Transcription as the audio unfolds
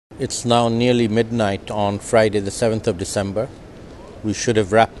It's now nearly midnight on Friday, the 7th of December. We should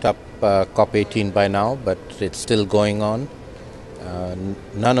have wrapped up COP18 by now, but it's still going on.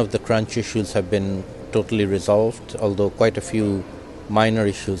 None of the crunch issues have been totally resolved, although quite a few minor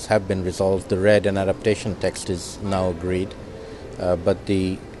issues have been resolved. The RED and adaptation text is now agreed, but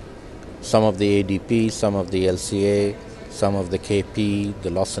some of the ADP, some of the LCA, some of the KP, the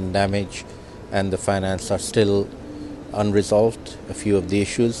loss and damage, and the finance are still unresolved, a few of the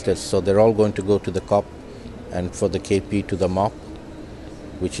issues. So they're all going to go to the COP, and for the KP to the MOP,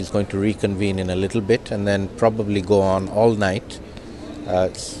 which is going to reconvene in a little bit and then probably go on all night.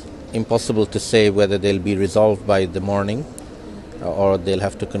 It's impossible to say whether they'll be resolved by the morning or they'll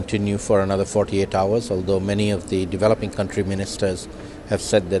have to continue for another 48 hours, although many of the developing country ministers have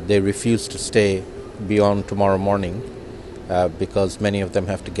said that they refuse to stay beyond tomorrow morning because many of them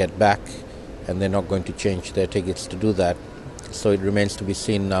have to get back and they're not going to change their tickets to do that. So it remains to be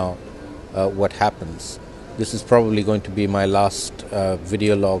seen now what happens. This is probably going to be my last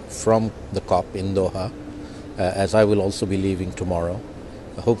video log from the COP in Doha, as I will also be leaving tomorrow.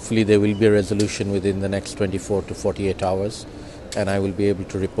 Hopefully there will be a resolution within the next 24 to 48 hours, and I will be able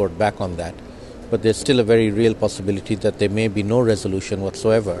to report back on that. But there's still a very real possibility that there may be no resolution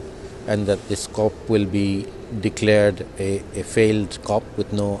whatsoever, and that this COP will be declared a failed COP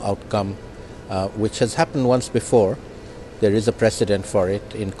with no outcome, which has happened once before. There is a precedent for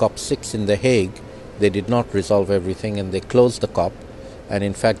it. In COP6 in The Hague, they did not resolve everything and they closed the COP. And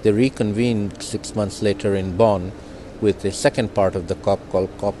in fact, they reconvened 6 months later in Bonn with the second part of the COP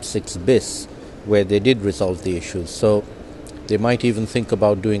called COP6 bis, where they did resolve the issues. So they might even think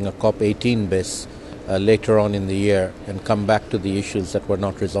about doing a COP18 bis later on in the year and come back to the issues that were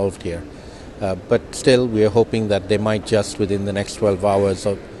not resolved here. But still, we are hoping that they might just, within the next 12 hours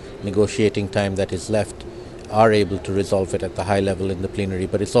of negotiating time that is left, are able to resolve it at the high level in the plenary.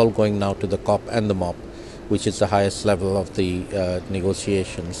 But it's all going now to the COP and the MOP, which is the highest level of the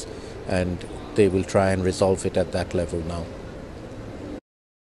negotiations, and they will try and resolve it at that level now.